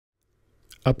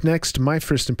Up next, my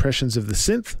first impressions of the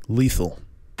synth, Lethal.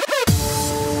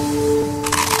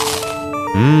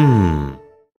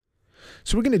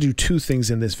 So we're going to do two things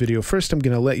in this video. First, I'm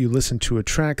going to let you listen to a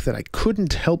track that I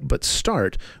couldn't help but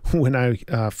start when I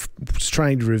was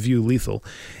trying to review Lethal.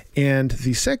 And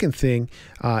the second thing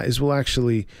is we'll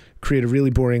actually create a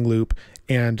really boring loop,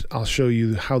 and I'll show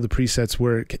you how the presets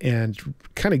work and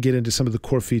kind of get into some of the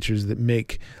core features that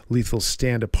make Lethal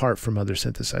stand apart from other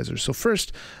synthesizers. So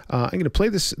first, I'm going to play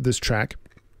this track.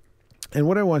 And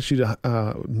what I want you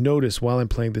to notice while I'm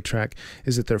playing the track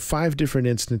is that there are 5 different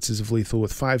instances of Lethal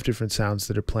with 5 different sounds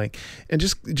that are playing. And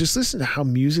just listen to how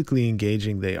musically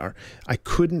engaging they are. I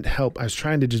couldn't help, I was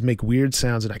trying to just make weird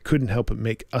sounds and I couldn't help but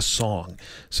make a song.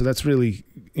 So that's really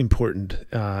important,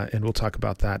 and we'll talk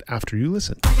about that after you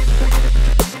listen.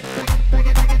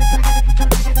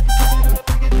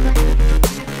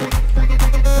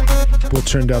 We'll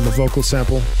turn down the vocal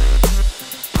sample.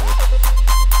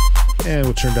 And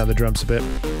we'll turn down the drums a bit.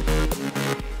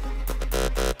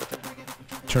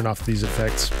 Turn off these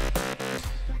effects.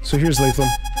 So here's Lethal.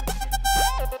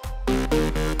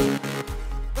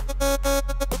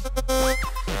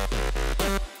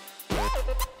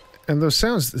 And those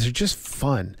sounds, they're just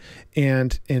fun.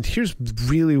 And here's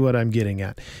really what I'm getting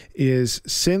at, is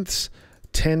synths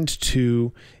tend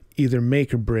to either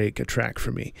make or break a track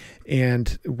for me.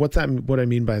 And what I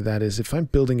mean by that is if I'm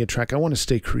building a track, I want to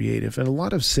stay creative. And a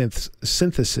lot of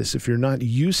synthesis, if you're not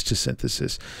used to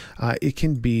synthesis, it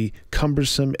can be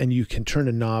cumbersome, and you can turn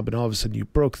a knob and all of a sudden you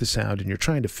broke the sound and you're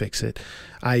trying to fix it.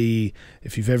 I.e.,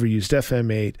 if you've ever used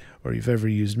FM8 or you've ever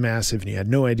used Massive and you had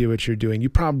no idea what you're doing, you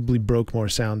probably broke more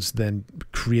sounds than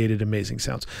created amazing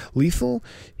sounds. Lethal,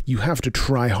 you have to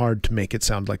try hard to make it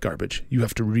sound like garbage. You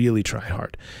have to really try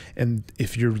hard. And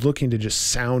if you're looking to just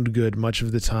sound good much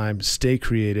of the time, stay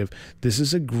creative, this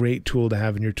is a great tool to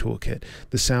have in your toolkit.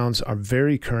 The sounds are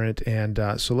very current, and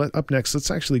up next, let's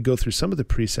actually go through some of the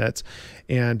presets,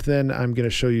 and then I'm going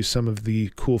to show you some of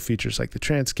the cool features like the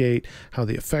transgate, how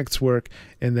the effects work,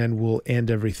 and then we'll end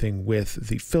everything with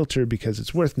the filter, because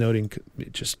it's worth noting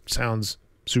it just sounds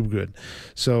super good.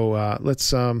 So let's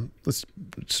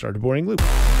start a boring loop.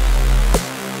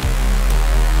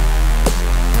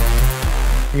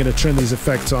 I'm going to turn these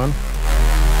effects on.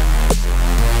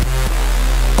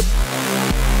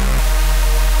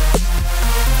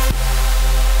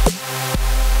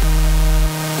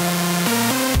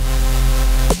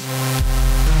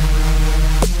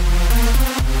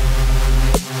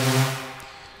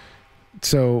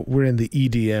 So we're in the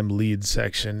EDM lead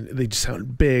section. They just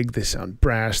sound big, they sound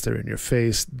brash, they're in your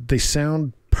face. They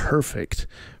sound perfect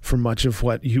for much of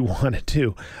what you want to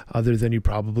do, other than you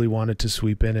probably wanted to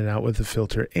sweep in and out with the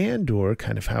filter and or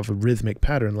kind of have a rhythmic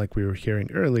pattern like we were hearing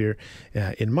earlier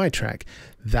in my track.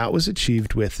 That was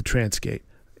achieved with the transgate.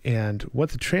 And what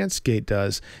the transgate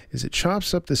does is it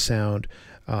chops up the sound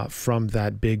from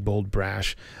that big, bold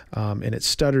brash, and it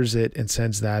stutters it and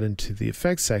sends that into the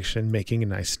effects section, making a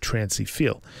nice trancy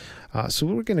feel. So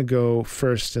we're going to go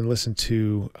first and listen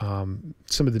to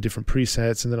some of the different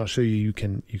presets, and then I'll show you you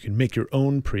can make your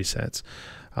own presets,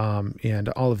 and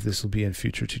all of this will be in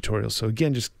future tutorials. So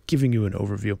again, just giving you an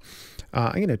overview.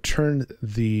 I'm going to turn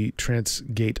the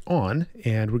transgate on,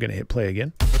 and we're going to hit play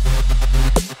again.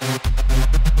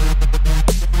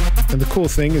 And the cool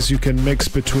thing is you can mix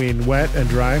between wet and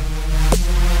dry.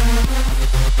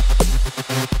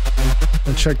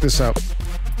 And check this out.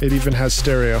 It even has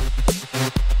stereo.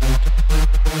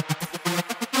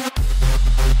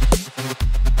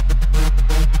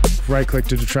 Right click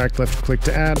to detract, left click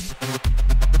to add.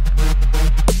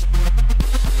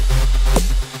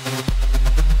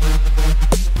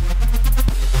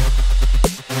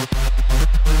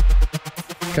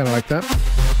 Kind of like that.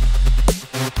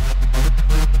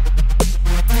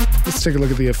 Let's take a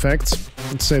look at the effects.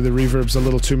 Let's say the reverb's a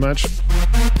little too much,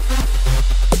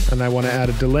 and I want to add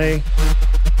a delay,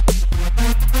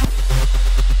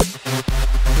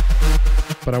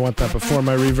 but I want that before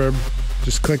my reverb.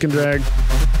 Just click and drag,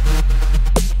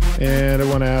 and I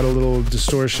want to add a little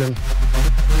distortion.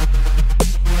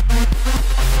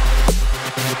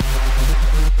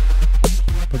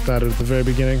 Put that at the very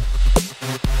beginning.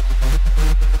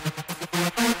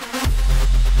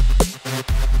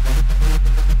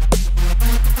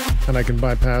 And I can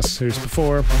bypass, here's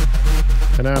before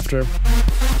and after.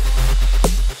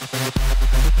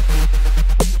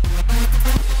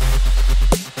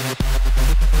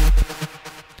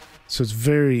 So it's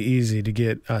very easy to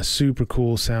get a super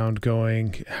cool sound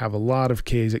going, have a lot of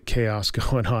chaos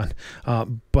going on.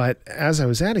 But as I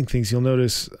was adding things, you'll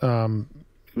notice it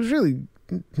was really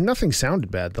nothing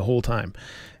sounded bad the whole time.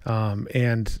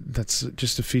 And that's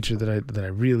just a feature that I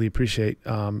really appreciate,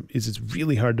 is it's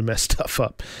really hard to mess stuff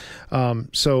up.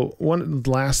 So one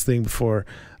last thing before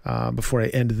I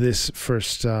end this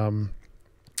first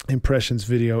impressions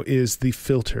video is the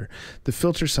filter. The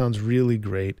filter sounds really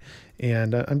great,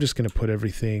 and I'm just going to put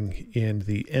everything in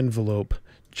the envelope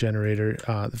generator.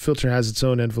 The filter has its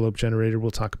own envelope generator.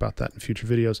 We'll talk about that in future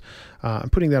videos.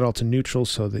 I'm putting that all to neutral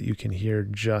so that you can hear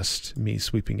just me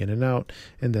sweeping in and out,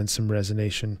 and then some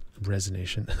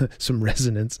some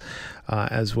resonance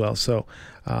as well. So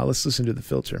let's listen to the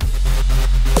filter.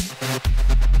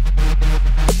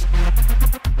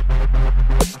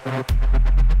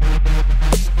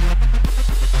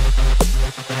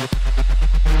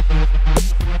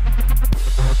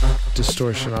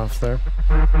 Distortion off there.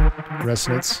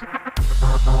 Resonance.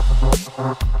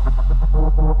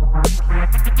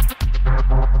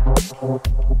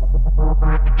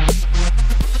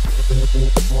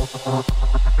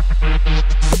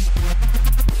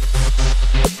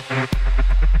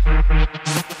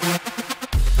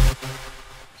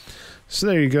 So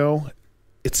there you go.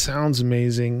 It sounds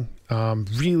amazing.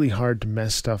 Really hard to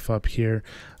mess stuff up here.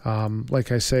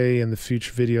 Like I say, in the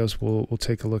future videos, we'll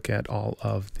take a look at all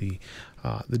of the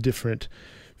different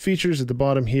features at the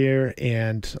bottom here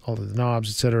and all of the knobs,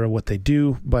 etc., what they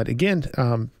do. But again,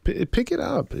 pick it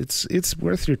up. It's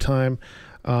worth your time.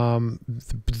 The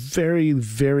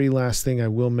very last thing I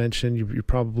will mention, you're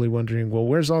probably wondering, well,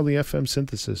 where's all the FM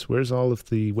synthesis? Where's all of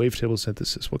the wavetable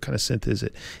synthesis? What kind of synth is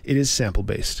it? It is sample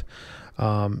based.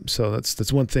 So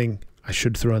that's one thing I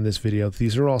should throw in this video.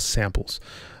 These are all samples,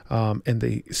 and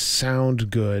they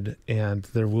sound good, and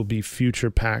there will be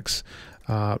future packs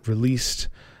released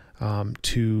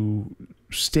to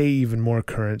stay even more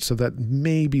current. So that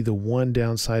may be the one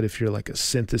downside if you're like a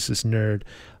synthesis nerd,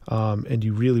 and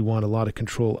you really want a lot of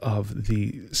control of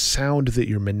the sound that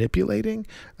you're manipulating,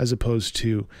 as opposed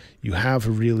to you have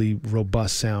a really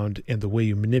robust sound and the way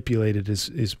you manipulate it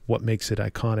is what makes it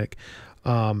iconic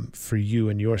for you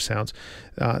and your sounds.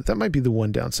 That might be the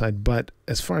one downside, but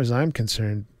as far as I'm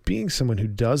concerned, being someone who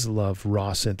does love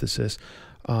raw synthesis,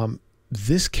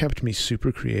 this kept me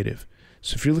super creative.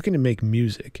 So if you're looking to make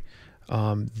music,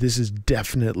 this is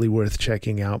definitely worth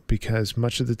checking out, because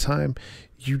much of the time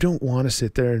you don't want to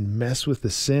sit there and mess with the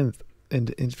synth,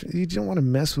 and you don't want to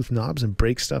mess with knobs and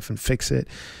break stuff and fix it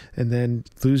and then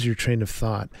lose your train of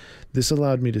thought. This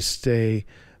allowed me to stay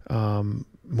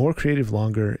more creative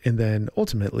longer, and then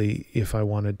ultimately, if I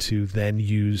wanted to then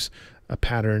use a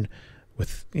pattern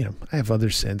with, I have other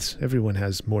synths. Everyone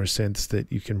has more synths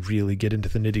that you can really get into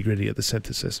the nitty-gritty of the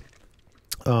synthesis.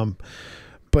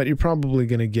 But you're probably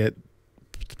going to get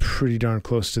pretty darn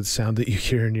close to the sound that you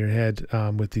hear in your head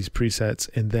with these presets,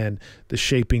 and then the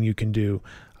shaping you can do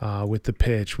with the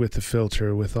pitch, with the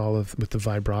filter, with the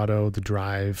vibrato, the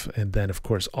drive, and then of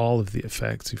course all of the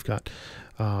effects. You've got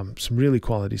some really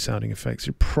quality sounding effects.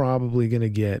 You're probably going to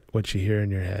get what you hear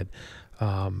in your head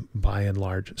by and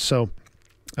large. So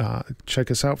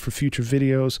check us out for future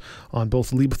videos on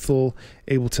both Lethal,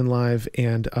 Ableton Live,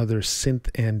 and other synth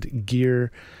and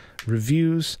gear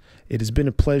reviews. It has been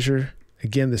a pleasure.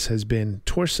 Again, this has been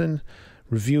Torsen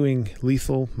reviewing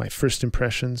Lethal, my first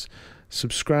impressions.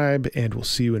 Subscribe, and we'll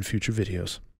see you in future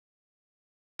videos.